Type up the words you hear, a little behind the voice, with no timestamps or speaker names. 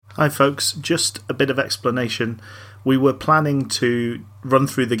Hi folks, just a bit of explanation. We were planning to run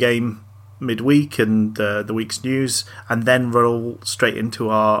through the game midweek and the week's news and then roll straight into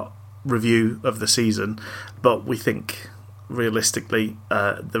our review of the season, but we think realistically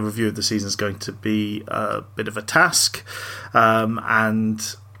the review of the season is going to be a bit of a task,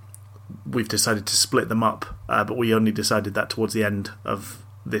 and we've decided to split them up, but we only decided that towards the end of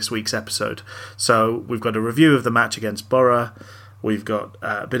this week's episode. So we've got a review of the match against Borough. We've got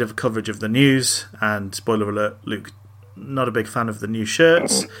a bit of coverage of the news, and spoiler alert, Luke, not a big fan of the new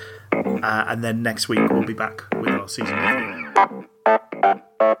shirts. And then next week we'll be back with our season review.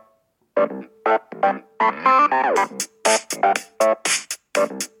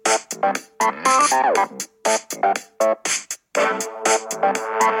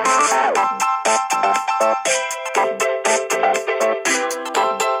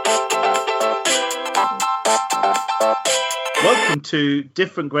 Welcome to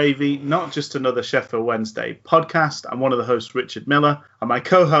Different Gravy, not just another Sheffield Wednesday podcast. I'm one of the hosts, Richard Miller, and my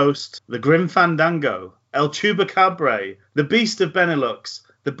co-host, the Grim Fandango, El Chubacabre, the Beast of Benelux,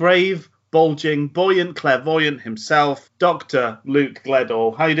 the brave, bulging, buoyant, clairvoyant himself, Dr. Luke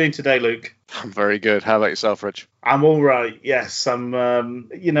Gledall. How are you doing today, Luke? I'm very good. How about yourself, Rich? I'm all right. Yes, I'm.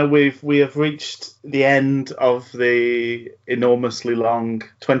 We have reached the end of the enormously long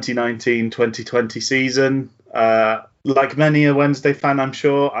 2019-2020 season. Like many a Wednesday fan, I'm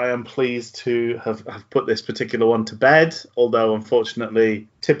sure, I am pleased to have put this particular one to bed, although unfortunately,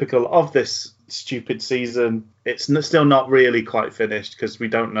 typical of this stupid season, it's still not really quite finished because we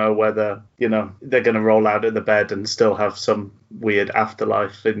don't know whether, they're going to roll out of the bed and still have some weird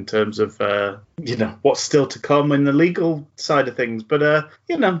afterlife in terms of, what's still to come in the legal side of things. But,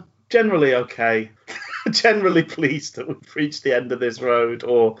 generally okay. Generally pleased that we've reached the end of this road,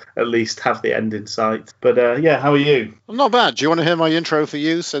 or at least have the end in sight. But how are you? I'm not bad. Do you want to hear my intro for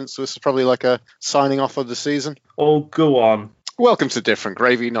you, since this is probably like a signing off of the season? Oh, go on. Welcome to Different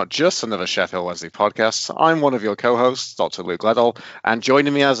Gravy, not just another Sheffield Wednesday podcast. I'm one of your co-hosts, Dr. Luke Gledall, and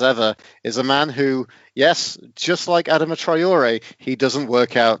joining me as ever is a man who, yes, just like Adama Traore, he doesn't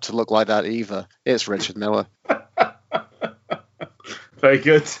work out to look like that either. It's Richard Miller. Very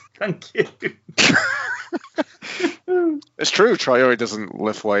good. Thank you. It's true, Traore doesn't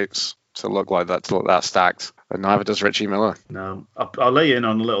lift weights to look like that, to look that stacked, and neither does Richie Miller. No, I'll let you in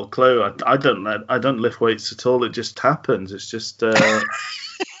on a little clue. I don't lift weights at all. It just happens. It's just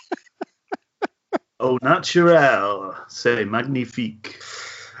au naturel, c'est magnifique.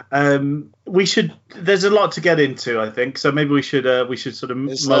 There's a lot to get into, I think. So maybe we should sort of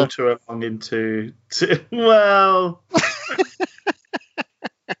motor along into well.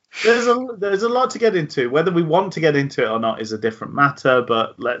 There's a lot to get into. Whether we want to get into it or not is a different matter.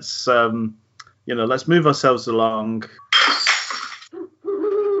 But let's move ourselves along.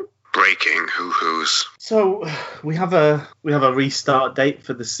 Breaking hoo-hoos. So we have a restart date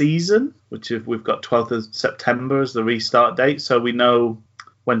for the season, which we've got 12th of September as the restart date. So we know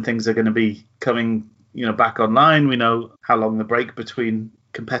when things are going to be coming, back online. We know how long the break between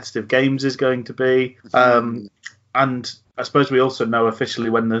competitive games is going to be. And I suppose we also know officially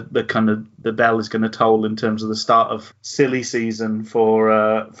when the bell is going to toll in terms of the start of silly season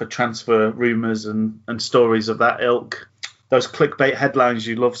for transfer rumours and stories of that ilk. Those clickbait headlines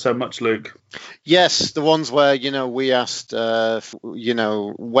you love so much, Luke. Yes, the ones where, we asked,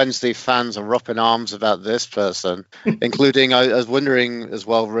 Wednesday fans are up in arms about this person, including, I was wondering as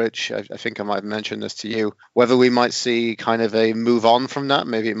well, Rich, I think I might have mentioned this to you, whether we might see kind of a move on from that.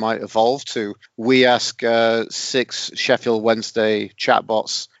 Maybe it might evolve to, we ask 6 Sheffield Wednesday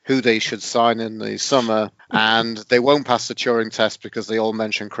chatbots who they should sign in the summer, and they won't pass the Turing test because they all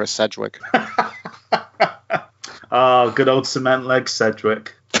mention Chris Sedgwick. Oh, good old cement leg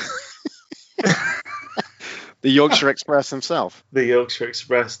Sedgwick. The Yorkshire Express himself. The Yorkshire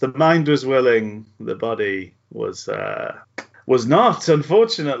Express. The mind was willing, the body was not,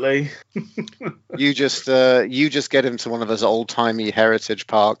 unfortunately. You just get him to one of those old-timey heritage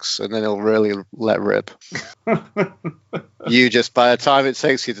parks, and then he'll really let rip. By the time it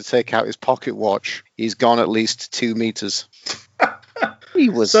takes you to take out his pocket watch, he's gone at least 2 meters.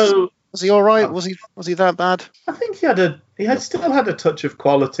 Was he all right? Was he that bad? I think he still had a touch of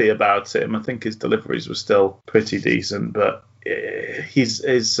quality about him. I think his deliveries were still pretty decent, but his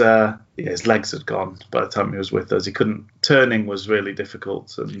legs had gone by the time he was with us. Turning was really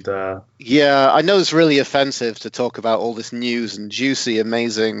difficult, and I know it's really offensive to talk about all this news and juicy,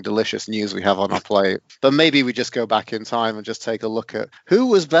 amazing, delicious news we have on our plate, but maybe we just go back in time and just take a look at who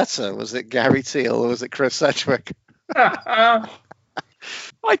was better. Was it Gary Teal or was it Chris Sedgwick?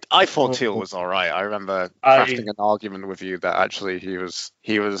 I thought Teal was all right. I remember crafting an argument with you that actually he was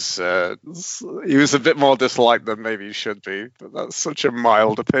a bit more disliked than maybe he should be, but that's such a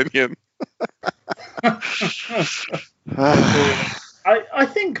mild opinion. I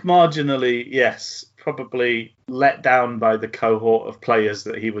think marginally, yes, probably let down by the cohort of players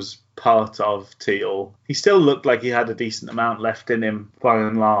that he was part of, Teal. He still looked like he had a decent amount left in him by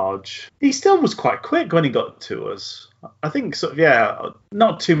and large. He still was quite quick when he got to us. I think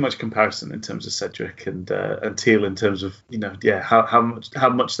not too much comparison in terms of Cedric and Teal in terms of how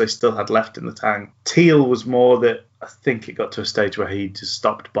much they still had left in the tank. Teal was more that I think it got to a stage where he just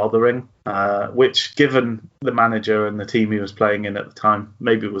stopped bothering, which, given the manager and the team he was playing in at the time,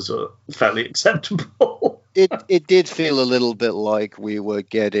 maybe was fairly acceptable. It did feel a little bit like we were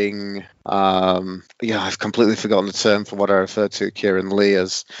getting I've completely forgotten the term for what I referred to Kieran Lee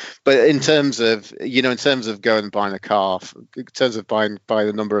as, but in terms of going and buying a car, in terms of buying by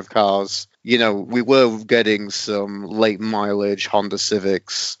the number of cars, we were getting some late mileage Honda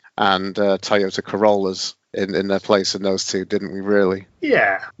Civics and Toyota Corollas in their place in those two, didn't we really?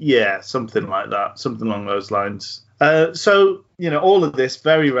 Yeah, something like that, something along those lines. So all of this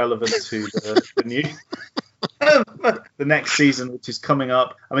very relevant to the new the next season, which is coming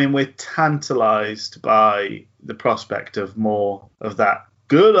up. I mean, we're tantalised by the prospect of more of that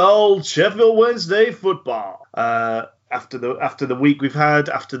good old Sheffield Wednesday football. After the week we've had,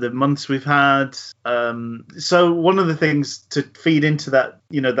 after the months we've had. So one of the things to feed into that,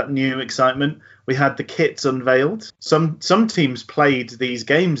 that new excitement, we had the kits unveiled. Some teams played these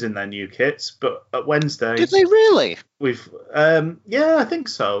games in their new kits, but at Wednesday, did they really? We've I think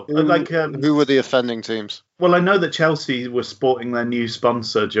so. Who were the offending teams? Well, I know that Chelsea were sporting their new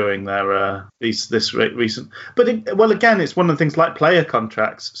sponsor during their recent. But again, it's one of the things like player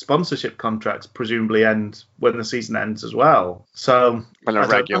contracts, sponsorship contracts presumably end when the season ends as well. So when a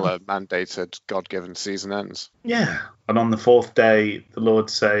regular mandated God-given season ends. Yeah, and on the fourth day, the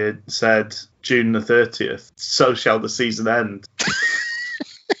Lord said, June the 30th, so shall the season end.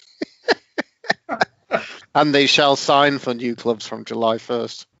 And they shall sign for new clubs from July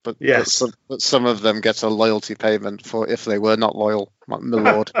 1st. But, yes. but some of them get a loyalty payment for if they were not loyal, my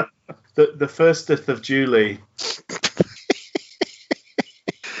lord. the 1st of July.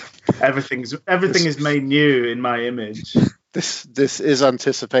 Everything is made new in my image. This is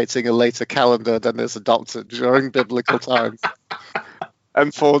anticipating a later calendar than is adopted during biblical times.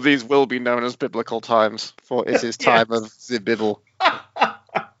 And for these will be known as biblical times, for it is time of the Bible.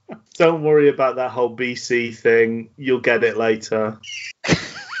 Don't worry about that whole BC thing. You'll get it later.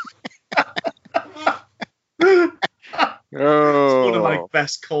 It's one of my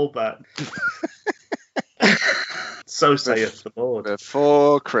best callbacks. So saith the Lord.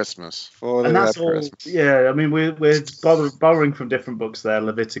 Before Christmas. And that's all. Christmas. Yeah, I mean, we're borrowing from different books there.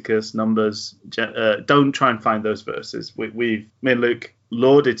 Leviticus, Numbers. Don't try and find those verses. Me and Luke,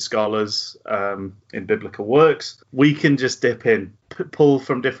 lauded scholars in biblical works. We can just dip in, pull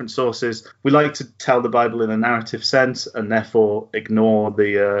from different sources. We like to tell the Bible in a narrative sense, and therefore ignore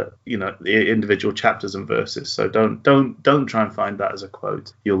the individual chapters and verses. So don't try and find that as a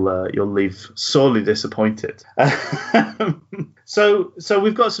quote. You'll leave sorely disappointed. So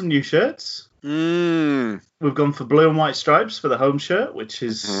we've got some new shirts. We've gone for blue and white stripes for the home shirt, which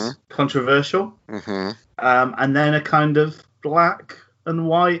is controversial. And then a kind of black and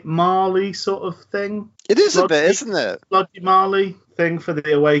white Marley sort of thing. It is a bit, isn't it? Bloody Marley thing for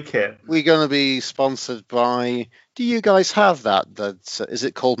the away kit. We're going to be sponsored by... Do you guys have that? Is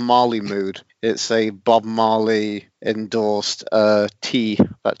it called Marley Mood? It's a Bob Marley endorsed tea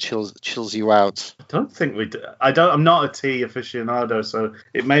that chills you out. I don't think we do. I'm not a tea aficionado, so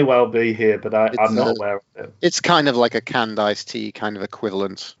it may well be here, but I'm not aware of it. It's kind of like a canned iced tea kind of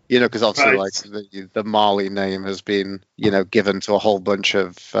equivalent, because obviously like the Marley name has been, given to a whole bunch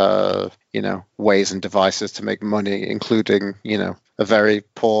of, ways and devices to make money, including, a very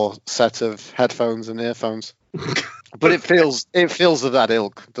poor set of headphones and earphones. But it feels of that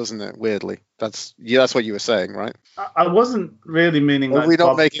ilk, doesn't it? Weirdly, that's what you were saying, right? I wasn't really meaning. Are we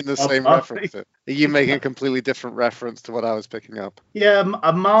not making the same reference? Are you making a completely different reference to what I was picking up? Yeah,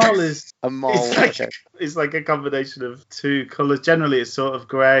 a marl is a marl. It's like a combination of two colours. Generally, it's sort of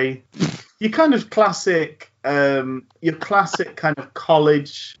grey. Your kind of classic, kind of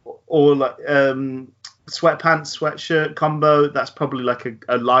college or like sweatpants, sweatshirt combo. That's probably like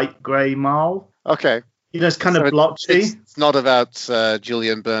a light grey marl. Okay. It's kind of blotchy. It's not about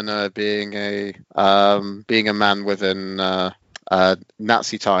Julian Berner being a man within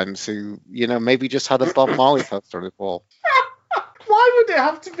Nazi times who maybe just had a Bob Marley poster on his wall. Why would it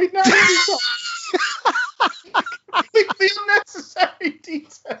have to be Nazi times? I think the unnecessary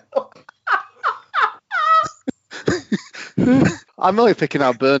detail. I'm only picking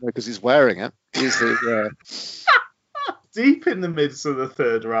out Burner because he's wearing it. He's the, Deep in the midst of the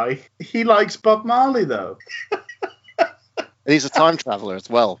Third Reich. He likes Bob Marley, though. and he's a time traveler as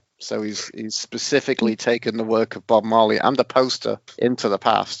well. So he's specifically taken the work of Bob Marley and the poster into the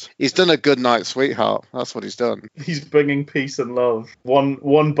past. He's done a Good Night, Sweetheart. That's what he's done. He's bringing peace and love,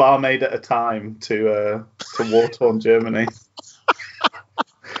 one barmaid at a time, to war-torn Germany.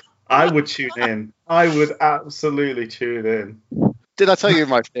 I would tune in. I would absolutely tune in. Did I tell you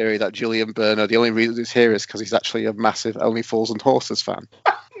my theory that Julian Burner, the only reason he's here is because he's actually a massive Only Fools and Horses fan?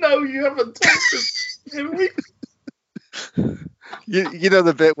 No, you haven't told us. You know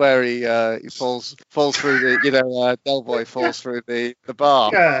the bit where he falls through the Del Boy falls through the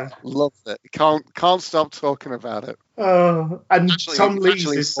bar. Yeah, Loves it. Can't stop talking about it. oh, and Actually- Tom Lees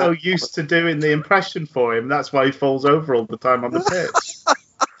actually is so falls- used to doing the impression for him. That's why he falls over all the time on the pitch.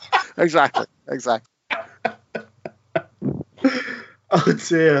 Exactly. Oh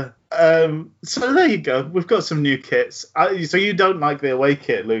dear. So there you go. We've got some new kits. So you don't like the away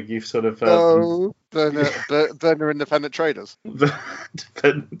kit, Luke? You've sort of No, Burner Independent Traders. I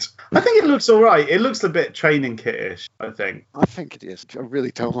think it looks all right. It looks a bit training kit-ish, I think. I think it is. I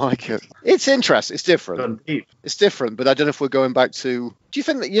really don't like it. It's interesting. It's different. Done deep. It's different, but I don't know if we're going back to. Do you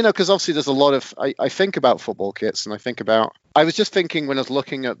think that, because obviously there's a lot of. I think about football kits and I think about. I was just thinking when I was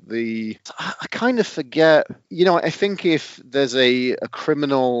looking at I kind of forget. I think if there's a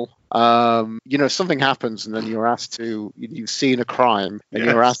criminal. Something happens and then you're asked to. You've seen a crime and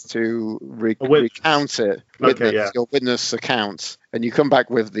you're asked to recount it. Your witness account, and you come back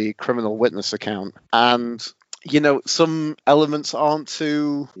with the criminal witness account, and some elements aren't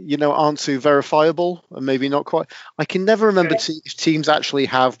too verifiable, and maybe not quite. I can never remember if teams actually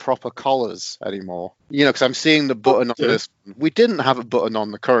have proper collars anymore. Because I'm seeing the button on this. We didn't have a button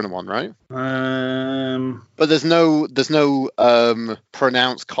on the current one, right? But there's no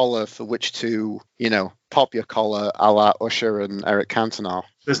pronounced collar for which to pop your collar a la Usher and Eric Cantona.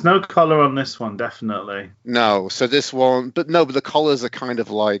 There's no collar on this one, definitely. No, so this one, but the collars are kind of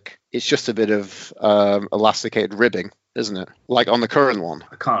like, it's just a bit of elasticated ribbing, isn't it? Like on the current one.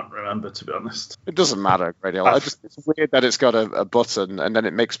 I can't remember, to be honest. It doesn't matter, radio. It's weird that it's got a button, and then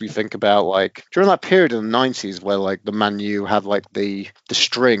it makes me think about like during that period in the 90s where like the Man U had like the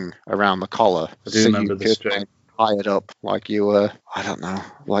string around the collar. I do remember the string. Like, tie it up like you were, I don't know,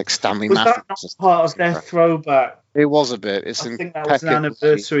 like Stanley Was Matthews. that not part of their throwback? It was a bit. I think that was an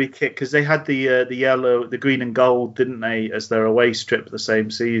anniversary kit because they had the yellow, the green and gold, didn't they, as their away strip the same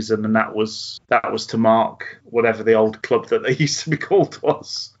season, and that was to mark whatever the old club that they used to be called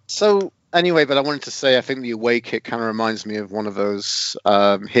was. So anyway, but I wanted to say I think the away kit kind of reminds me of one of those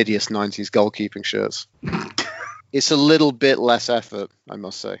hideous 90s goalkeeping shirts. It's a little bit less effort, I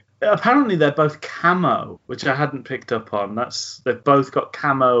must say. Apparently they're both camo, which I hadn't picked up on. They've both got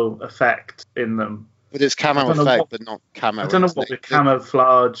camo effect in them. But it's camo effect, but not camo. I don't know what they're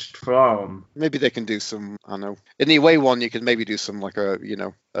camouflaged from. Maybe they can do some, I don't know. In the away one, you could maybe do some like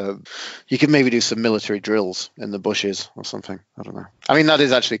you could maybe do some military drills in the bushes or something. I don't know. I mean, that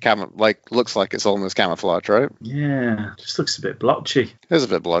is actually looks like it's almost camouflage, right? Yeah, just looks a bit blotchy. It is a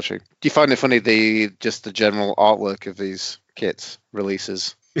bit blotchy. Do you find it funny, the general artwork of these kits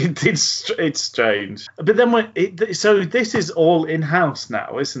releases? It's strange, but then so this is all in house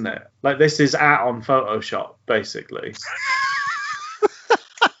now, isn't it? Like this is on Photoshop, basically.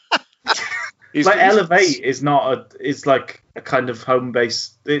 Elevate is not it's like a kind of home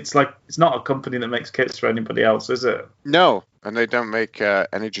base. It's not a company that makes kits for anybody else, is it? No, and they don't make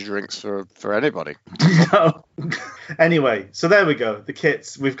energy drinks for anybody. No. Anyway, so there we go. The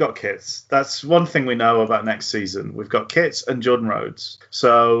kits. We've got kits. That's one thing we know about next season. We've got kits and Jordan Rhodes.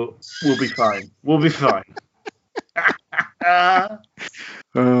 So we'll be fine.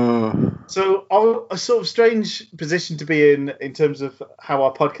 So a sort of strange position to be in terms of how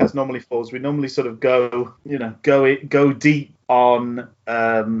our podcast normally falls. We normally sort of go deep on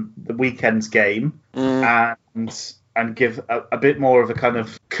the weekend's game and give a bit more of a kind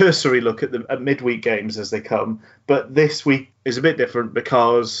of cursory look at midweek games as they come. But this week is a bit different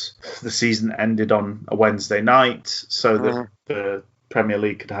because the season ended on a Wednesday night, so the Premier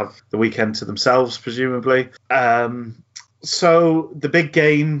League could have the weekend to themselves, presumably. So the big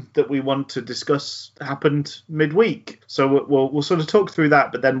game that we want to discuss happened midweek. So we'll sort of talk through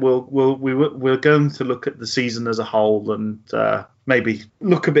that, but then we're going to look at the season as a whole and maybe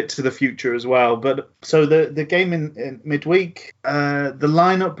look a bit to the future as well. But so the game in midweek, the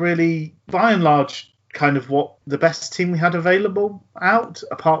lineup really, by and large, kind of what the best team we had available out,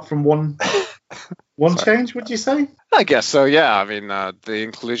 apart from one change, would you say? I guess so. Yeah. I mean, the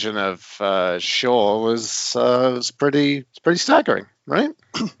inclusion of Shaw was pretty staggering, right?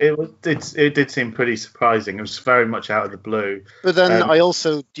 It did seem pretty surprising. It was very much out of the blue. But then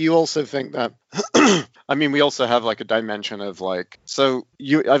do you also think that? I mean, we also have like a dimension of like. So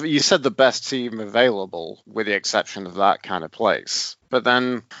you said the best team available, with the exception of that kind of place. But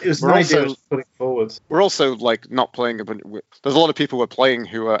then it was an idea of putting forward. We're also like not playing. There's a lot of people we're playing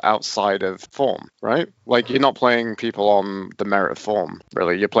who are outside of form, right? Like you're not playing people on the merit of form,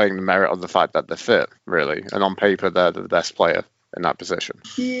 really. You're playing the merit of the fact that they're fit, really, and on paper they're the best player in that position.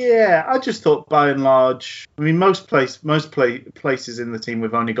 Yeah, I just thought by and large, I mean, most places in the team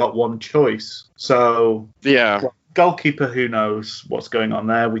we've only got one choice. So yeah, goalkeeper, who knows what's going on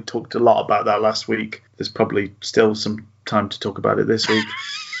there? We talked a lot about that last week. There's probably still some time to talk about it this week.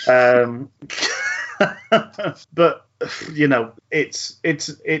 But you know, it's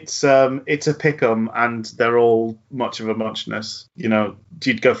a pick-em, and they're all much of a muchness. You know,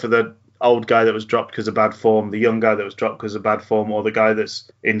 you'd go for the old guy that was dropped because of bad form, the young guy that was dropped because of bad form, or the guy that's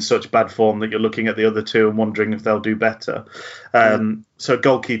in such bad form that you're looking at the other two and wondering if they'll do better. So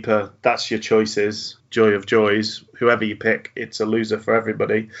goalkeeper, that's your choices. Joy of joys. Whoever you pick, it's a loser for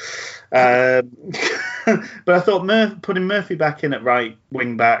everybody. But I thought putting Murphy back in at right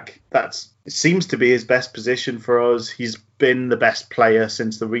wing back, it seems to be his best position for us. He's been the best player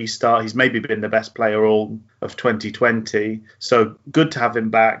since the restart. He's maybe been the best player all of 2020. So good to have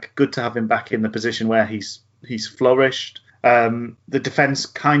him back. Good to have him back in the position where he's flourished. The defence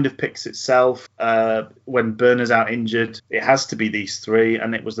kind of picks itself. When Burner's out injured, it has to be these three,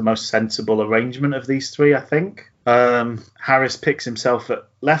 and it was the most sensible arrangement of these three, I think. Harris picks himself at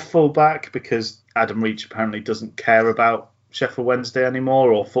left full back because Adam Reach apparently doesn't care about Sheffield Wednesday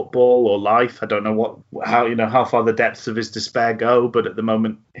anymore, or football, or life. I don't know how far the depths of his despair go, but at the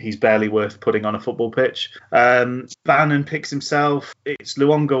moment he's barely worth putting on a football pitch. Bannon picks himself. It's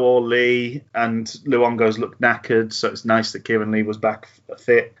Luongo or Lee, and Luongo's looked knackered, so it's nice that Kieran Lee was back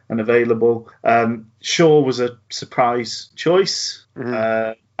fit and available. Shaw was a surprise choice.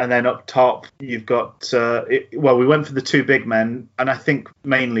 Mm-hmm. And then up top, you've got, we went for the two big men, and I think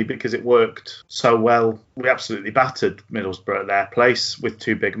mainly because it worked so well, we absolutely battered Middlesbrough at their place with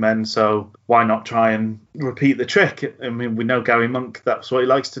two big men, so why not try and repeat the trick? I mean, we know Gary Monk, that's what he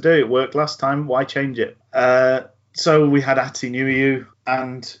likes to do. It worked last time, why change it? So we had Ati-Nuhiu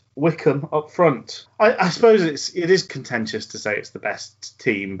and Wickham up front. I suppose it is contentious to say it's the best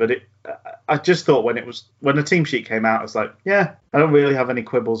team, but I just thought when the team sheet came out, I was like, yeah, I don't really have any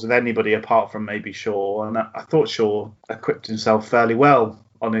quibbles with anybody apart from maybe Shaw, and I thought Shaw equipped himself fairly well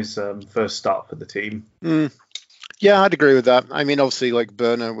on his first start for the team. Yeah, I'd agree with that. I mean, obviously, like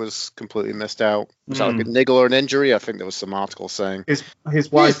Burner was completely missed out. Was that like a niggle or an injury? I think there was some article saying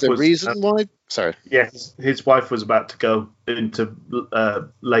his wife. The reason why? Sorry. Yes, his wife was about to go into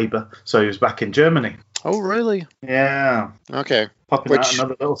labour, so he was back in Germany. Oh, really? Yeah. Okay. Popping out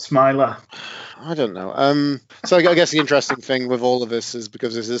another little smiler. I don't know. So I guess the interesting thing with all of this is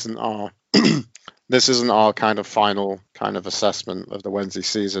because this isn't our kind of final kind of assessment of the Wednesday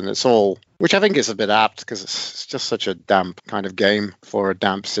season. It's all, which I think is a bit apt because it's just such a damp kind of game for a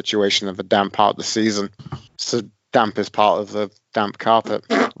damp situation of a damp part of the season. It's the dampest part of the damp carpet.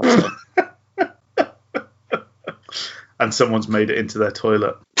 And someone's made it into their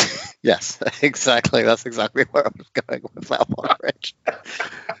toilet. Yes, exactly. That's exactly where I was going with that one, Rich.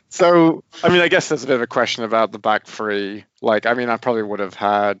 So, I mean, I guess there's a bit of a question about the back three. Like, I mean, I would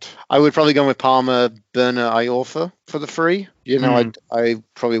probably go with Palmer, Burner, Iorfa for the three. You know, I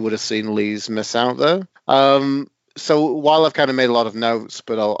probably would have seen Lees miss out there. So while I've kind of made a lot of notes,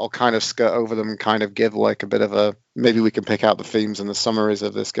 but I'll kind of skirt over them and kind of give like a bit of maybe we can pick out the themes and the summaries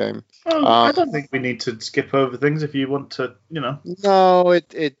of this game. I don't think we need to skip over things if you want to, you know. No,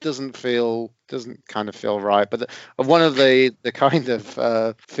 it doesn't kind of feel right. But one of the kind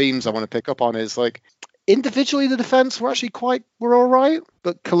of themes I want to pick up on is like individually the defense were all right,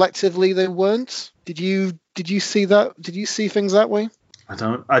 but collectively they weren't. Did you see that? Did you see things that way? I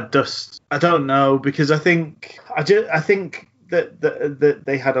don't know, because I think that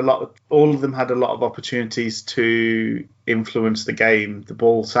they had all of them had a lot of opportunities to influence the game. The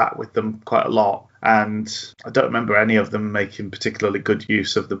ball sat with them quite a lot, and I don't remember any of them making particularly good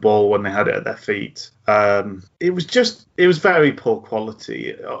use of the ball when they had it at their feet. It was very poor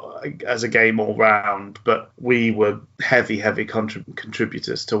quality as a game all round, but we were heavy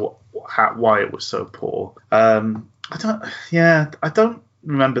contributors to why it was so poor. I don't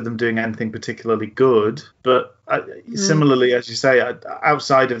remember them doing anything particularly good, but similarly, as you say,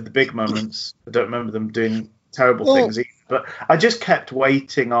 outside of the big moments, I don't remember them doing terrible things either. But I just kept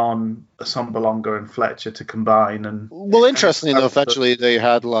waiting on Assombalonga and Fletcher to combine. Interestingly enough, actually, they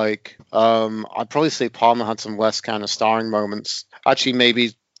had I'd probably say Palmer had some less kind of starring moments. Actually,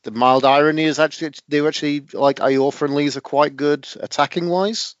 maybe the mild irony is they were actually Iorfa and Lees are quite good attacking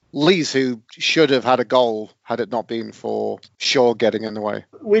wise. Lees, who should have had a goal had it not been for Shaw getting in the way.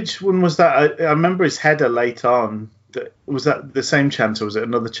 Which one was that? I remember his header late on. Was that the same chance, or was it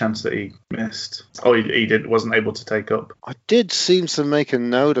another chance that he missed? Oh, he wasn't able to take up. I did seem to make a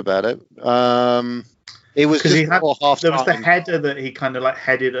note about it. It was just before half time. There was the header that he kind of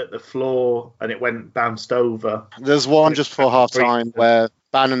headed at the floor and it bounced over. There's one just before half time where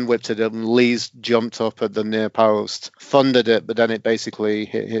Bannon whipped it up and Lees jumped up at the near post, funded it, but then it basically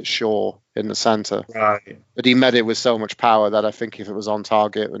hit Shaw in the centre. Right. But he met it with so much power that I think if it was on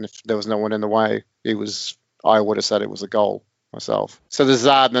target and if there was no one in the way, I would have said it was a goal myself. So there's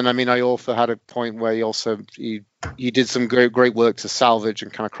that. And then, I also had a point where he did some great work to salvage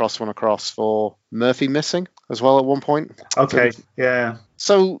and kind of cross one across for Murphy missing as well at one point. Okay, yeah.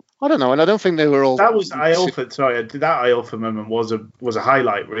 So I don't know, and I don't think they were all. That was Iorfa. Sorry, that Iorfa moment was a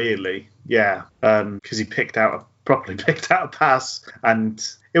highlight, really. Yeah, because he properly picked out a pass, and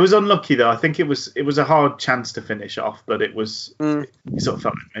it was unlucky though. I think it was a hard chance to finish off, but it was. He sort of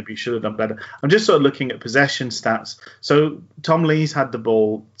felt like maybe he should have done better. I'm just sort of looking at possession stats. So Tom Lees had the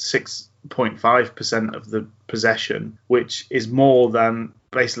ball 6.5% of the possession, which is more than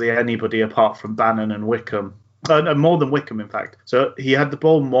basically anybody apart from Bannon and Wickham. No, more than Wickham, in fact. So he had the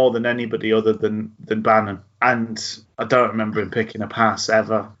ball more than anybody other than Bannon. And I don't remember him picking a pass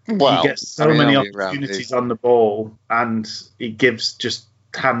ever. Well, he gets so many opportunities on the ball, and he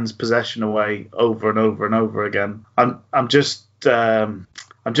hands possession away over and over and over again. I'm just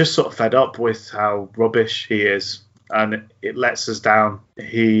sort of fed up with how rubbish he is, and it lets us down.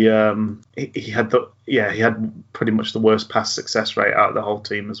 He had pretty much the worst pass success rate out of the whole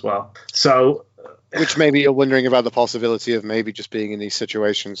team as well. So. Which maybe you're wondering about the possibility of maybe just being in these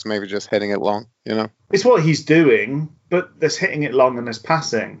situations, maybe just hitting it long, It's what he's doing, but there's hitting it long and there's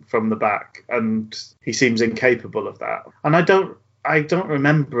passing from the back, and he seems incapable of that. And I don't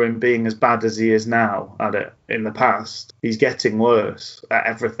remember him being as bad as he is now at it in the past. He's getting worse at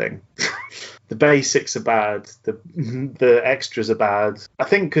everything. The basics are bad. The extras are bad. I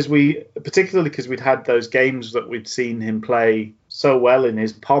think particularly because we'd had those games that we'd seen him play so well in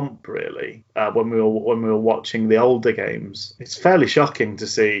his pomp, really, when we were watching the older games. It's fairly shocking to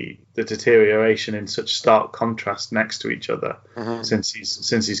see the deterioration in such stark contrast next to each other since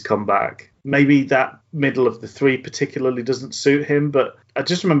he's come back. Maybe that middle of the three particularly doesn't suit him, but I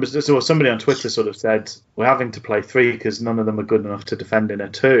just remember somebody on Twitter sort of said we're having to play three because none of them are good enough to defend in a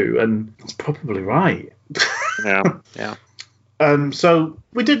two, and that's probably right. Yeah. So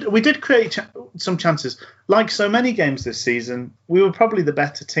we did create some chances. Like so many games this season, we were probably the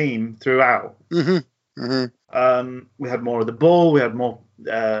better team throughout. We had more of the ball. We had more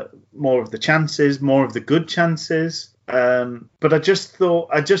of the chances, more of the good chances. But I just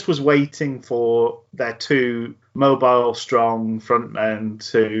was waiting for their two mobile, strong front men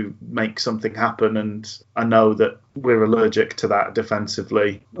to make something happen, and I know that we're allergic to that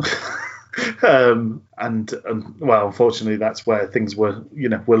defensively. And unfortunately, that's where things were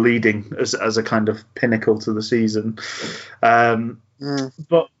leading as a kind of pinnacle to the season.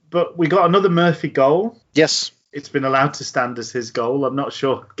 But we got another Murphy goal. Yes. It's been allowed to stand as his goal. I'm not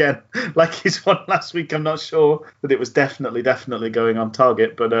sure, again, like his one last week, I'm not sure that it was definitely going on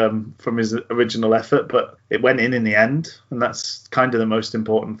target, but from his original effort, but it went in the end, and that's kind of the most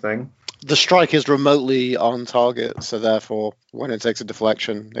important thing. The strike is remotely on target, so therefore, when it takes a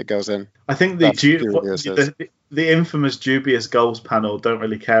deflection, it goes in. I think the infamous dubious goals panel don't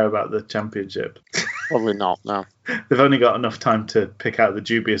really care about the championship. Probably not, no. They've only got enough time to pick out the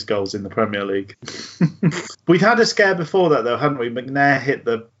dubious goals in the Premier League. We'd had a scare before that, though, hadn't we? McNair hit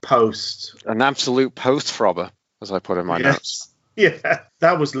the post. An absolute post throbber, as I put in my notes. Yeah,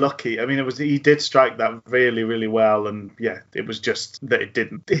 that was lucky. I mean, he did strike that really, really well, and yeah, it was just that it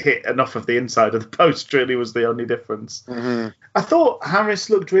didn't hit enough of the inside of the post. Really, was the only difference. I thought Harris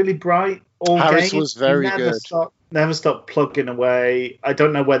looked really bright all game. Harris was very good. Never stopped plugging away. I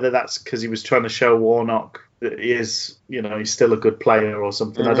don't know whether that's because he was trying to show Warnock that he is, he's still a good player or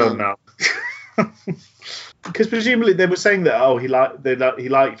something. I don't know. Because presumably they were saying that he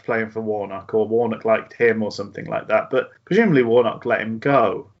liked playing for Warnock, or Warnock liked him, or something like that. But presumably Warnock let him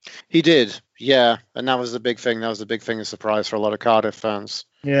go. He did, yeah, and that was the big thing. That was the big thing of surprise for a lot of Cardiff fans.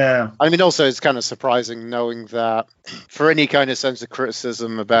 Yeah, I mean, also it's kind of surprising knowing that for any kind of sense of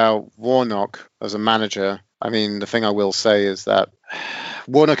criticism about Warnock as a manager, I mean, the thing I will say is that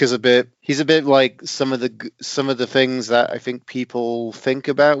Warnock is he's a bit like some of the things that I think people think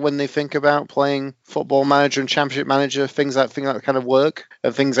about when they think about playing Football Manager and Championship Manager, things that kind of work,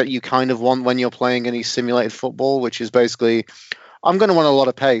 and things that you kind of want when you're playing any simulated football, which is basically, I'm going to want a lot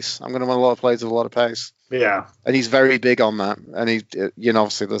of pace. I'm going to want a lot of players with a lot of pace. Yeah. And he's very big on that. And he,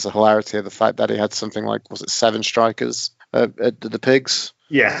 obviously there's a hilarity of the fact that he had something like, was it 7 strikers at the Pigs?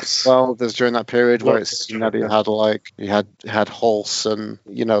 Yes. Well, there's during that period where it's that he had Hulse and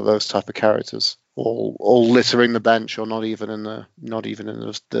those type of characters all littering the bench, or not even in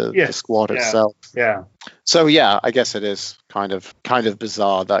the squad itself. Yeah. So yeah, I guess it is kind of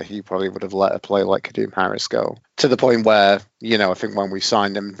bizarre that he probably would have let a player like Kadeem Harris go, to the point where, I think when we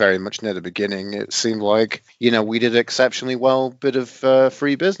signed him very much near the beginning, it seemed like, we did exceptionally well, bit of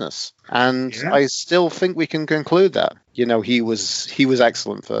free business. And I still think we can conclude that, he was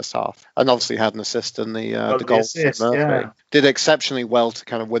excellent first half, and obviously had an assist in the goal. Did exceptionally well to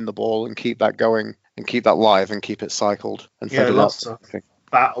kind of win the ball and keep that going and keep that live and keep it cycled. And lots of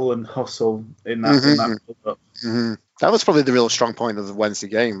battle and hustle in that. In that build-up. Mm-hmm. That was probably the real strong point of the Wednesday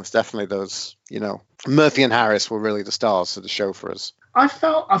game, was definitely those, Murphy and Harris were really the stars of the show for us. I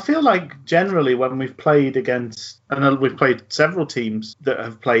feel like generally when we've played against, and we've played several teams that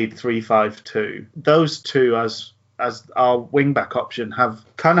have played 3-5-2, those two as our wing-back option have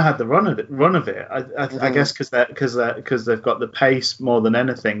kind of had the run of it. I guess because they've got the pace more than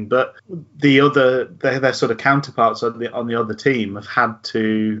anything. But their sort of counterparts on the other team have had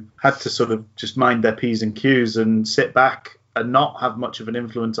to sort of just mind their P's and Q's and sit back and not have much of an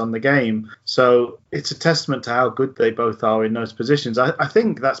influence on the game. So it's a testament to how good they both are in those positions. I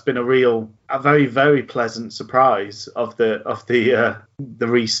think that's been a very, very pleasant surprise of the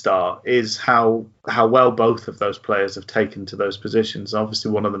restart, is how well both of those players have taken to those positions. Obviously,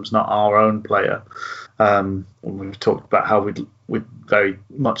 one of them's not our own player. We've talked about how we'd very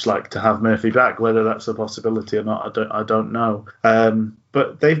much like to have Murphy back. Whether that's a possibility or not, I don't know.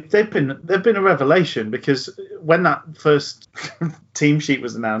 But they've been a revelation, because when that first team sheet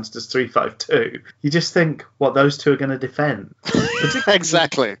was announced as 3-5-2, you just think, what, those two are going to defend?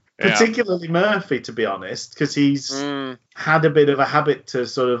 Exactly. Particularly Murphy, to be honest, because he's had a bit of a habit to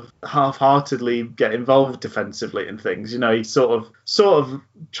sort of half-heartedly get involved defensively in things. He sort of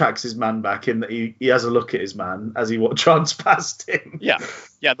tracks his man back in that he has a look at his man as he trans past him. Yeah.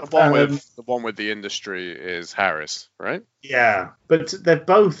 The one with the industry is Harris, right? Yeah, but they've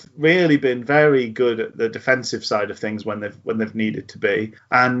both really been very good at the defensive side of things when they've needed to be,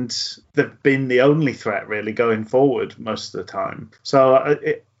 and they've been the only threat really going forward most of the time. So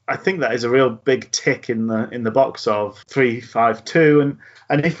I think that is a real big tick in the box of 3-5-2,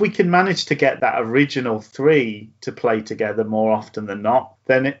 and if we can manage to get that original 3 to play together more often than not,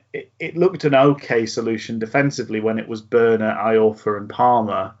 then it looked an okay solution defensively when it was Burner, Iorfa and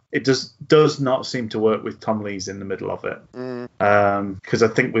Palmer. It does not seem to work with Tom Lees in the middle of it, because I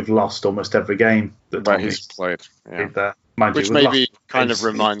think we've lost almost every game that Tom Lees played. Yeah. There. Which maybe kind of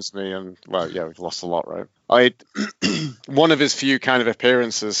reminds me, and we've lost a lot, right? One of his few kind of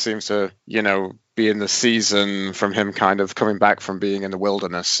appearances seems to, be in the season from him kind of coming back from being in the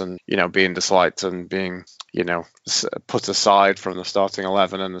wilderness and, being disliked and being, put aside from the starting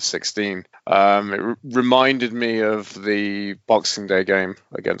 11 and the 16. It reminded me of the Boxing Day game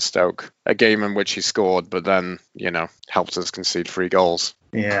against Stoke, a game in which he scored, but then, helped us concede 3 goals.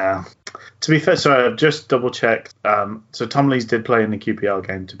 Yeah. To be fair, sorry, I've just double checked. So Tom Lees did play in the QPR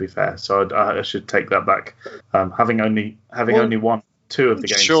game, to be fair. So I should take that back. Having only won 2 of the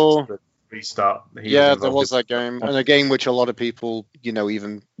games. Sure. Restart. There was that game, and a game which a lot of people,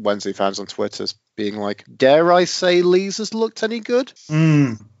 even Wednesday fans on Twitter, being like, dare I say Lees has looked any good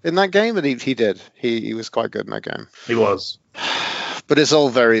in that game? And he did. He was quite good in that game. He was. But it's all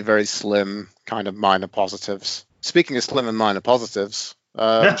very, very slim, kind of minor positives. Speaking of slim and minor positives,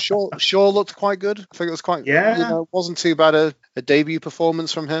 Shaw looked quite good. I think it was quite, it wasn't too bad a debut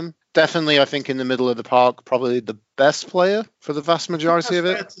performance from him. Definitely, I think in the middle of the park, probably the best player for the vast majority of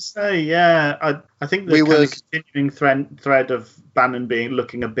it. Fair to say, yeah. I think the continuing thread of Bannon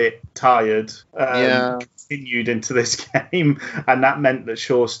looking a bit tired continued into this game, and that meant that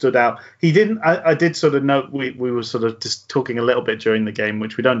Shaw stood out. He didn't. I did sort of note we were sort of just talking a little bit during the game,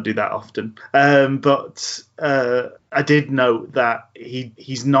 which we don't do that often. But I did note that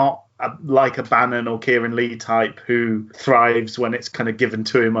he's not like a Bannon or Kieran Lee type who thrives when it's kind of given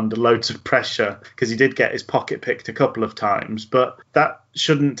to him under loads of pressure, because he did get his pocket picked a couple of times, but that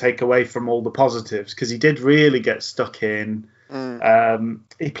shouldn't take away from all the positives, because he did really get stuck in.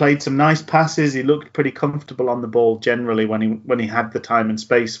 He played some nice passes. He looked pretty comfortable on the ball generally when he had the time and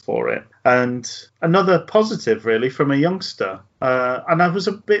space for it. And another positive, really, from a youngster. And I was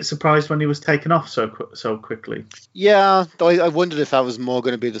a bit surprised when he was taken off so quickly. Yeah, I wondered if that was more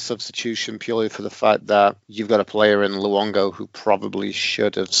going to be the substitution purely for the fact that you've got a player in Luongo who probably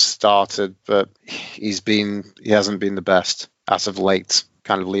should have started, but he hasn't been the best as of late,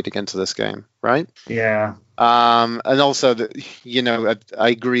 kind of leading into this game, right? Yeah. And also, I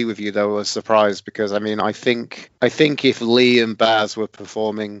agree with you, though. I was surprised because, I think if Lee and Baz were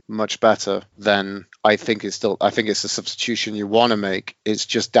performing much better, then I think it's a substitution you want to make. It's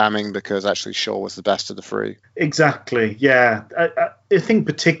just damning because actually Shaw was the best of the three. Exactly. Yeah. I think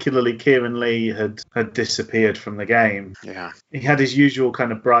particularly Kieran Lee had disappeared from the game. Yeah. He had his usual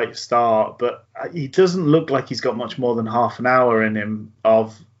kind of bright start, but he doesn't look like he's got much more than half an hour in him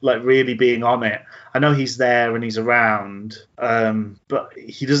of like really being on it. I know he's there and he's around, but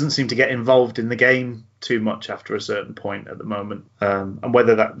he doesn't seem to get involved in the game too much after a certain point at the moment. And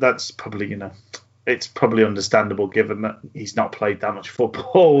whether that's probably, it's probably understandable given that he's not played that much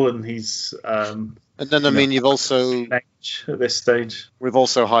football and he's... and then, you've also... at this stage. We've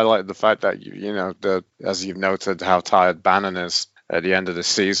also highlighted the fact that, as you've noted, how tired Bannon is at the end of the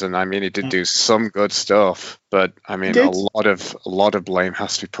season. He did do some good stuff, but a lot of blame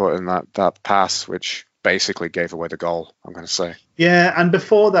has to be put in that pass, which basically gave away the goal, I'm going to say. Yeah, and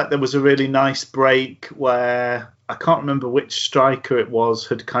before that, there was a really nice break where I can't remember which striker it was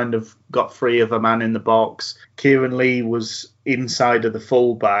had kind of got free of a man in the box. Kieran Lee was inside of the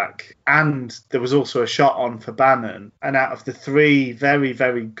fullback, and there was also a shot on for Bannon. And out of the three very,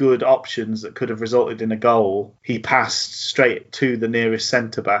 very good options that could have resulted in a goal, he passed straight to the nearest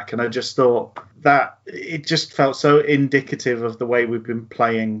centre-back. And I just thought that it just felt so indicative of the way we've been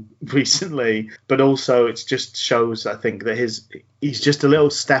playing recently. But also it just shows, I think, that he's just a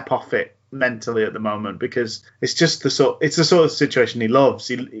little step off it mentally at the moment, because it's just the sort of situation he loves.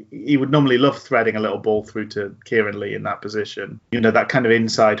 He would normally love threading a little ball through to Kieran Lee in that position. That kind of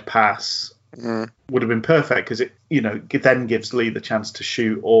inside pass would have been perfect because it then gives Lee the chance to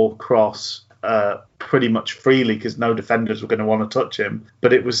shoot or cross pretty much freely because no defenders were going to want to touch him.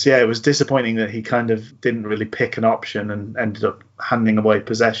 But it was disappointing that he kind of didn't really pick an option and ended up handing away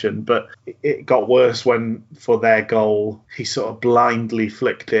possession. But it got worse when, for their goal, he sort of blindly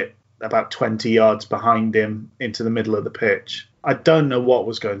flicked it about 20 yards behind him into the middle of the pitch. I don't know what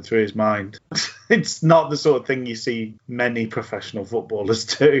was going through his mind. It's not the sort of thing you see many professional footballers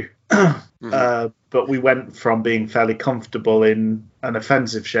do. But we went from being fairly comfortable in an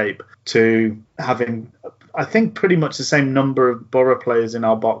offensive shape to having, I think, pretty much the same number of Borough players in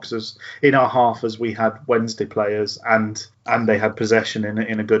our boxes, in our half, as we had Wednesday players, and they had possession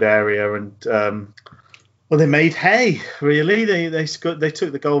in a good area. And well, they made hay, really. They took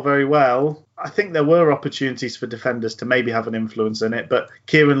the goal very well. I think there were opportunities for defenders to maybe have an influence in it, but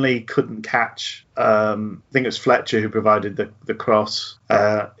Kieran Lee couldn't catch. I think it was Fletcher who provided the cross.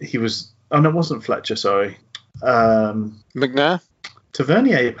 It wasn't Fletcher, sorry. McNair?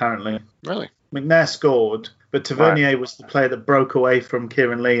 Tavernier, apparently. Really? McNair scored, but Tavernier was the player that broke away from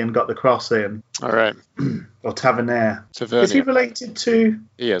Kieran Lee and got the cross in. All right. Or Tavernier. Tavernier. Is he related to...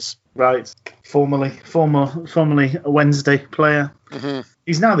 He is. Right. Formerly a Wednesday player. Mm-hmm.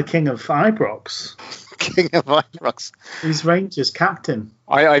 He's now the king of Ibrox. King of Ibrox. He's Rangers captain.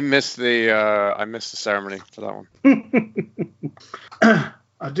 I missed the ceremony for that one.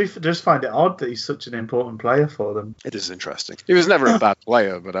 I do just find it odd that he's such an important player for them. It is interesting. He was never a bad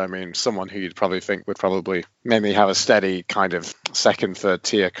player, but someone who you'd probably think would probably maybe have a steady kind of second, third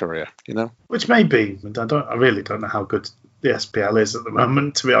tier career, Which may be. I really don't know how good the SPL is at the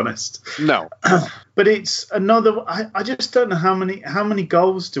moment, to be honest. No. But it's another... I just don't know how many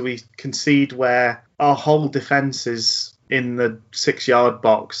goals do we concede where our whole defence is in the 6-yard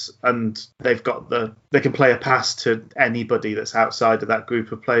box and they can play a pass to anybody that's outside of that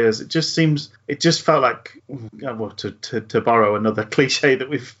group of players. It just felt like, to borrow another cliche that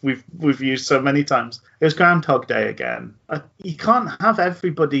we've used so many times, it was Groundhog Day again. You can't have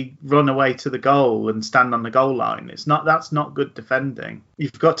everybody run away to the goal and stand on the goal line. That's not good defending.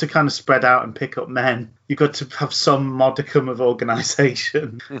 You've got to kind of spread out and pick up men. You've got to have some modicum of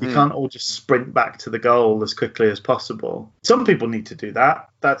organisation. Mm-hmm. You can't all just sprint back to the goal as quickly as possible. Some people need to do that.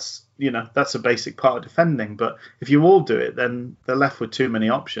 That's a basic part of defending. But if you all do it, then they're left with too many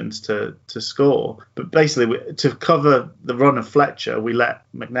options to score. But basically, to cover the run of Fletcher, we let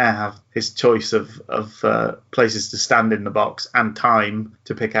McNair have his choice of places to stand in the box and time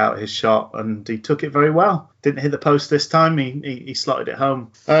to pick out his shot, and he took it very well. didn't hit the post this time. He slotted it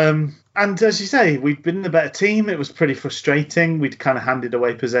home. And as you say, we'd been the better team. It was pretty frustrating. We'd kind of handed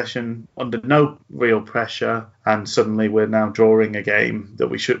away possession under no real pressure, and suddenly we're now drawing a game that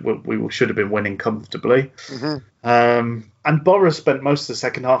we should have been winning comfortably. And Borough spent most of the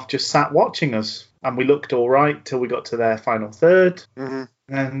second half just sat watching us, and we looked all right till we got to their final third,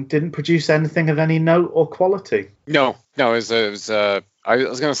 and didn't produce anything of any note or quality. No, it was I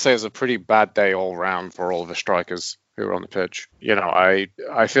was going to say it was a pretty bad day all round for all of the strikers who were on the pitch. You know, I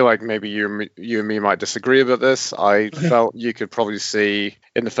feel like maybe you and me might disagree about this. I felt you could probably see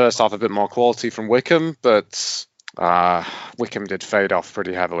in the first half a bit more quality from Wickham, but Wickham did fade off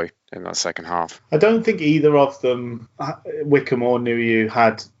pretty heavily in that second half. I don't think either of them, Wickham or Nuhiu,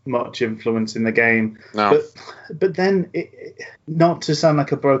 had much influence in the game. No. But then, not to sound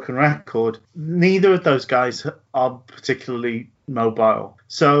like a broken record, neither of those guys are particularly mobile.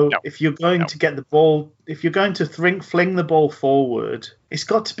 So if you're going to get the ball, if you're going to fling the ball forward, it's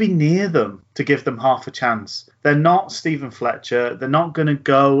got to be near them to give them half a chance. They're not Stephen Fletcher. They're not going to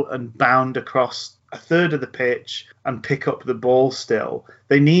go and bound across a third of the pitch and pick up the ball still.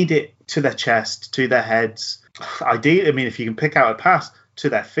 They need it to their chest, to their heads. Ideally, I mean, if you can pick out a pass to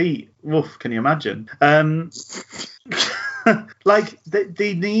their feet, oof, can you imagine? Like,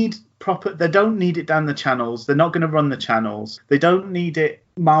 they need proper... They don't need it down the channels. They're not going to run the channels. They don't need it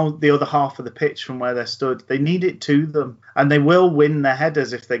mile the other half of the pitch from where they're stood. They need it to them. And they will win their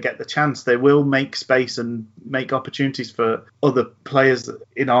headers if they get the chance. They will make space and make opportunities for other players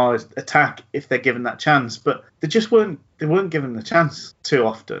in our attack if they're given that chance. But they weren't given the chance too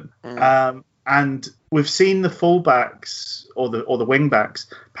often. And we've seen the fullbacks or the wing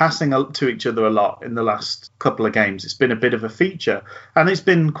backs passing up to each other a lot in the last couple of games. It's been a bit of a feature, and it's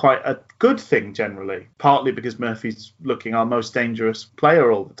been quite a good thing generally, partly because Murphy's looking our most dangerous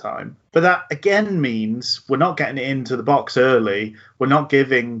player all the time. But that again means we're not getting it into the box early. We're not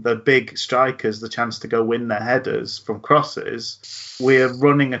giving the big strikers the chance to go win their headers from crosses. We're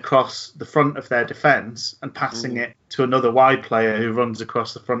running across the front of their defence and passing it to another wide player who runs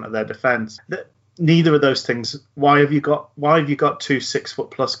across the front of their defence. Neither of those things. Why have you got 2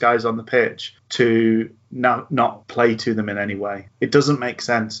 6-foot+ guys on the pitch to not play to them in any way? It doesn't make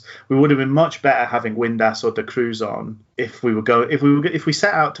sense. We would have been much better having Windass or De Cruz on if we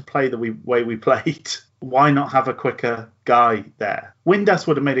set out to play the way we played. Why not have a quicker guy there? Windass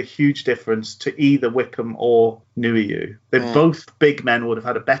would have made a huge difference to either Wickham or Nuhiu. Both big men would have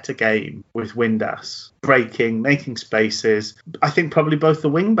had a better game with Windass, breaking, making spaces. I think probably both the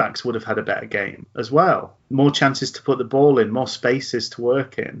wing-backs would have had a better game as well. More chances to put the ball in, more spaces to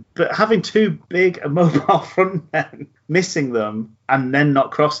work in. But having 2 big and mobile front men, missing them and then not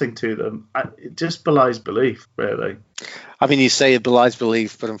crossing to them, it just belies belief, really. I mean, you say it belies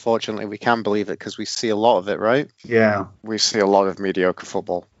belief, but unfortunately we can believe it because we see a lot of it, right? Yeah. We see a lot of mediocre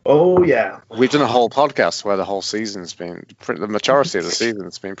football. Oh, yeah. We've done a whole podcast where the whole season's been, the majority of the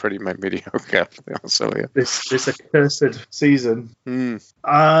season's been pretty mediocre. This accursed season.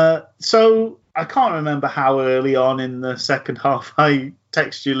 So I can't remember how early on in the second half I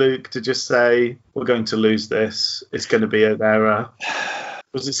text you, Luke, to just say, we're going to lose this. It's going to be an error.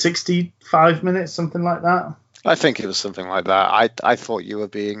 Was it 65 minutes, something like that? I think it was something like that. I thought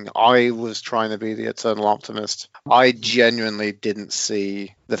I was trying to be the eternal optimist. I genuinely didn't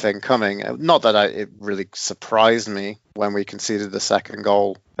see the thing coming. Not that it really surprised me when we conceded the second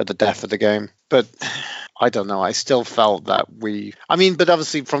goal at the death of the game. But I don't know. I still felt that but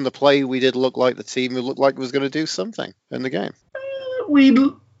obviously from the play, we did look like the team who looked like it was going to do something in the game. We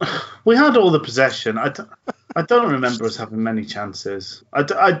had all the possession. I don't remember us having many chances.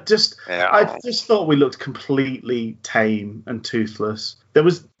 I just thought we looked completely tame and toothless.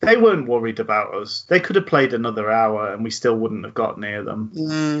 They weren't worried about us. They could have played another hour and we still wouldn't have got near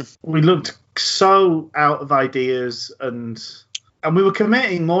them. We looked so out of ideas and we were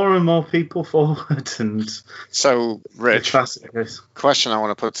committing more and more people forward. And so, Rich, question I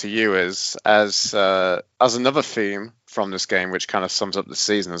want to put to you is, as another theme from this game, which kind of sums up the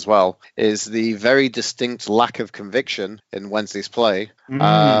season as well, is the very distinct lack of conviction in Wednesday's play.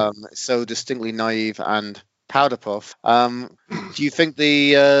 So distinctly naive and powder puff. Do you think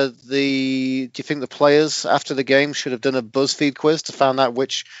the players after the game should have done a BuzzFeed quiz to find out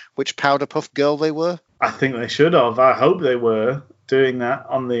which powder puff girl they were? I think they should have. I hope they were doing that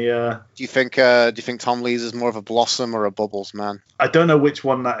on the. Do you think Tom Lees is more of a Blossom or a Bubbles man? I don't know which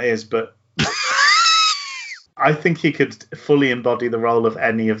one that is, but I think he could fully embody the role of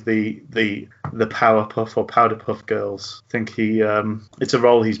any of the Powerpuff or Powder Puff girls. I think it's a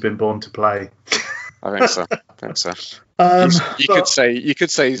role he's been born to play. I think so. Could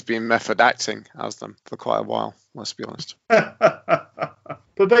say he's been method acting as them for quite a while. Let's be honest.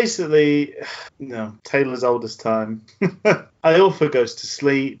 But basically, Taylor's oldest time. Iorfa goes to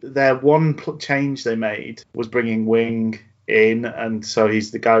sleep. Their one change they made was bringing Wing in, and so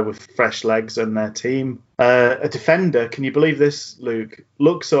he's the guy with fresh legs in their team. A defender, can you believe this, Luke,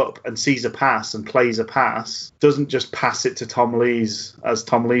 looks up and sees a pass and plays a pass, doesn't just pass it to Tom Lees, as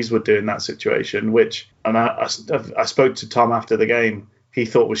Tom Lees would do in that situation, which, and I spoke to Tom after the game, he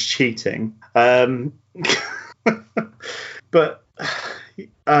thought was cheating. But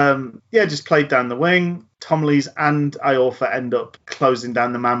just played down the wing. Tom Lees and Iorfa end up closing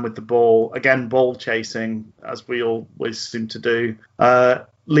down the man with the ball. Again, ball chasing, as we always seem to do.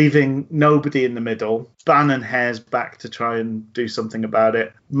 Leaving nobody in the middle. Bannon hares back to try and do something about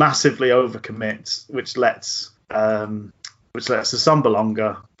it. Massively overcommits, which lets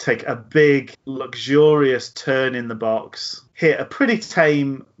Assombalonga take a big, luxurious turn in the box, hit a pretty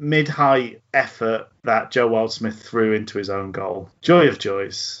tame mid-height effort that Joe Wildsmith threw into his own goal. Joy of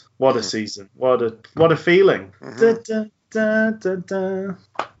joys. What a season. What a feeling. Da, da, da, da.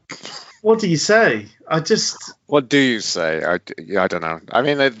 What do you say? What do you say? I don't know. I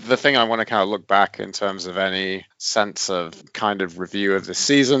mean, the thing I want to kind of look back in terms of any sense of kind of review of the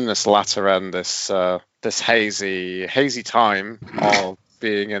season, this latter end, this hazy time of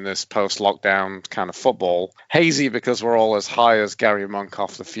being in this post-lockdown kind of football. Hazy because we're all as high as Gary Monk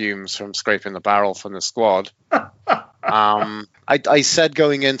off the fumes from scraping the barrel from the squad. I said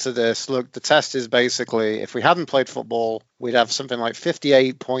going into this, look, the test is basically, if we hadn't played football, we'd have something like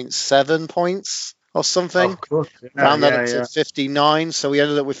 58.7 points or something. Of course. Round that up to 59, so we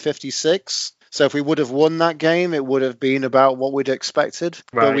ended up with 56. So if we would have won that game, it would have been about what we'd expected,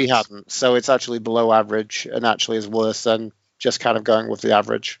 but we hadn't. So it's actually below average and actually is worse than just kind of going with the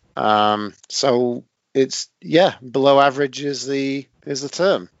average. So it's, below average is the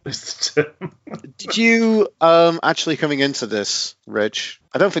term. Did you, actually coming into this, Rich,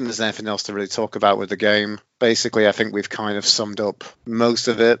 I don't think there's anything else to really talk about with the game. Basically, I think we've kind of summed up most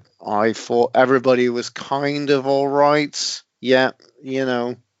of it. I thought everybody was kind of all right. Yeah,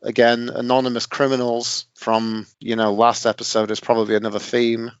 again, anonymous criminals from, last episode is probably another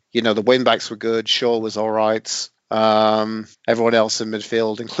theme. The wing-backs were good. Shaw was all right. Everyone else in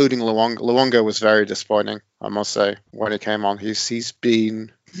midfield, including Luongo. Luongo was very disappointing, I must say, when he came on. He's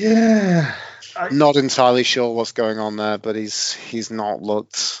been not entirely sure what's going on there, but he's not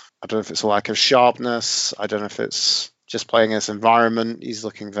looked. I don't know if it's a lack of sharpness. I don't know if it's just playing in this environment. He's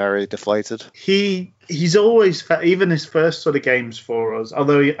looking very deflated. He's always, even his first sort of games for us,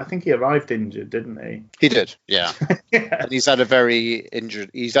 although I think he arrived injured, didn't he? He did, yeah. And he's had a very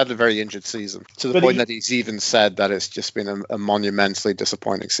injured season, to the point that he's even said that it's just been a monumentally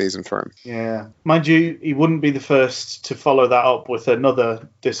disappointing season for him. Yeah. Mind you, he wouldn't be the first to follow that up with another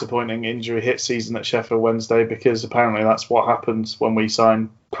disappointing injury hit season at Sheffield Wednesday, because apparently that's what happens when we sign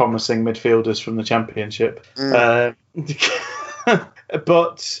promising midfielders from the Championship.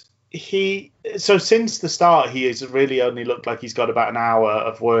 But so since the start, he has really only looked like he's got about an hour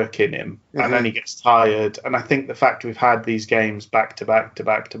of work in him, and then he gets tired. And I think the fact we've had these games back to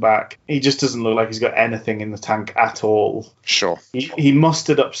back, he just doesn't look like he's got anything in the tank at all. Sure. He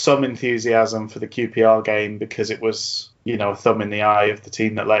mustered up some enthusiasm for the QPR game because it was, a thumb in the eye of the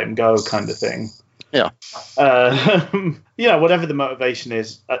team that let him go kind of thing. Yeah. Whatever the motivation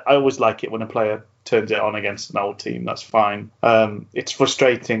is, I always like it when a player turns it on against an old team. That's fine. It's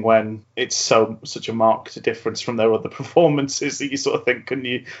frustrating when it's such a marked difference from their other performances that you sort of think, couldn't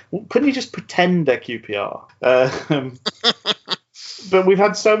you just pretend they're QPR? But we've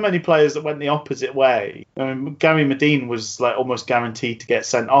had so many players that went the opposite way. Gary Medine was like almost guaranteed to get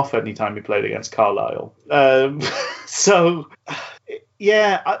sent off anytime he played against Carlisle.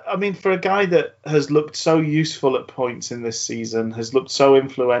 Yeah, I mean, for a guy that has looked so useful at points in this season, has looked so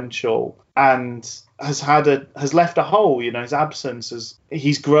influential, and has left a hole. His absence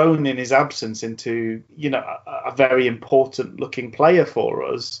he's grown in his absence into a very important looking player for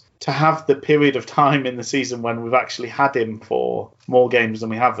us. To have the period of time in the season when we've actually had him for more games than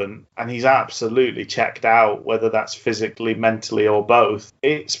we haven't, and he's absolutely checked out, whether that's physically, mentally, or both,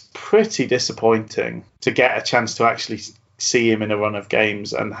 it's pretty disappointing to get a chance to actually see him in a run of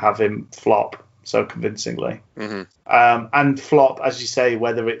games and have him flop so convincingly. And flop, as you say,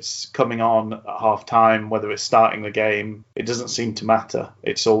 whether it's coming on at half time, whether it's starting the game, it doesn't seem to matter.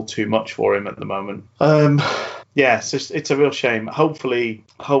 It's all too much for him at the moment. So it's a real shame. Hopefully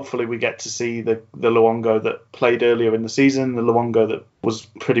we get to see the Luongo that played earlier in the season, the Luongo that was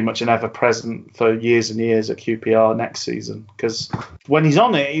pretty much an ever-present for years and years at QPR next season. Because when he's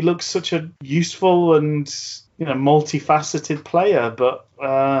on it, he looks such a useful and multifaceted player, but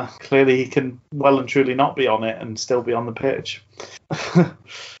clearly he can well and truly not be on it and still be on the pitch.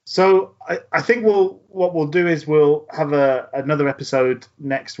 So I think what we'll do is we'll have another episode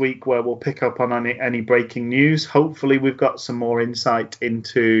next week where we'll pick up on any breaking news. Hopefully we've got some more insight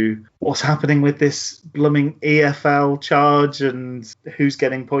into what's happening with this blooming EFL charge and who's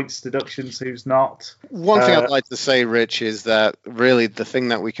getting points deductions, who's not. One thing I'd like to say, Rich, is that really the thing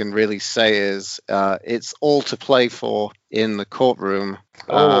that we can really say is it's all to play for in the courtroom.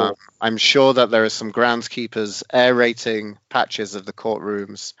 I'm sure that there are some groundskeepers aerating patches of the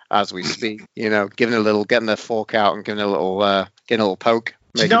courtrooms as we speak. Getting their fork out and getting a little poke,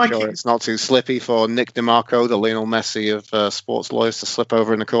 making sure it's not too slippy for Nick DeMarco, the Lionel Messi of sports lawyers, to slip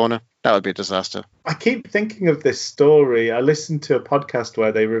over in the corner. That would be a disaster. I keep thinking of this story. I listened to a podcast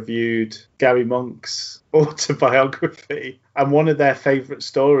where they reviewed Gary Monk's autobiography, and one of their favourite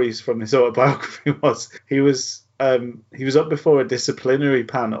stories from his autobiography was he was up before a disciplinary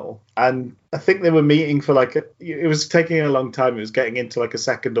panel, and I think they were meeting for it was taking a long time. It was getting into a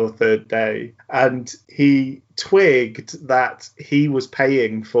second or third day, and he twigged that he was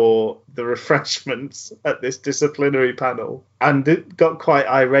paying for the refreshments at this disciplinary panel, and it got quite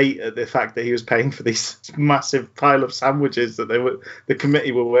irate at the fact that he was paying for these massive pile of sandwiches that the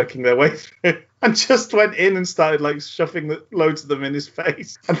committee were working their way through, and just went in and started shoving loads of them in his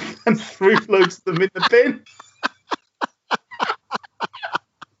face and threw loads of them in the bin.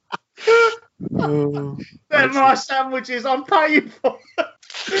 They're my sandwiches, I'm paying for them.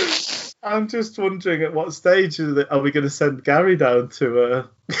 I'm just wondering at what stage are we going to send Gary down to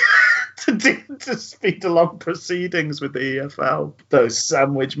to speed along proceedings with the EFL. Those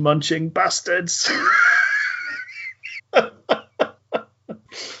sandwich munching bastards.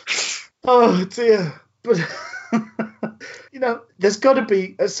 Oh dear. But there's got to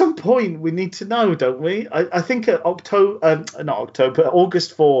be, at some point, we need to know, don't we? I think August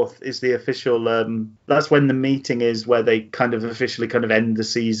 4th is the official, that's when the meeting is where they officially end the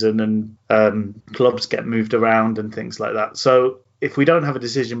season and clubs get moved around and things like that. So if we don't have a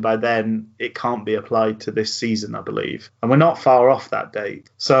decision by then, it can't be applied to this season, I believe. And we're not far off that date.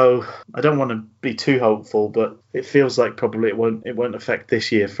 So I don't want to be too hopeful, but it feels like probably it won't affect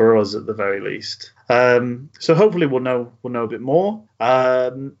this year for us at the very least. So hopefully we'll know a bit more.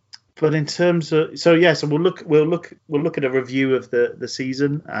 But in terms of so we'll look at a review of the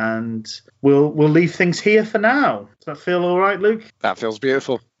season, and we'll leave things here for now. Does that feel all right, Luke? That feels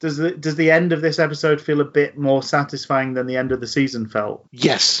beautiful. Does the end of this episode feel a bit more satisfying than the end of the season felt?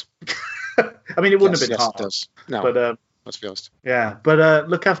 Yes. I mean, it wouldn't have been hard. It does. No, but let's be honest. Yeah, but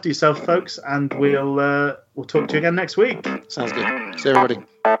look after yourself, folks, and we'll talk to you again next week. Sounds good. See everybody.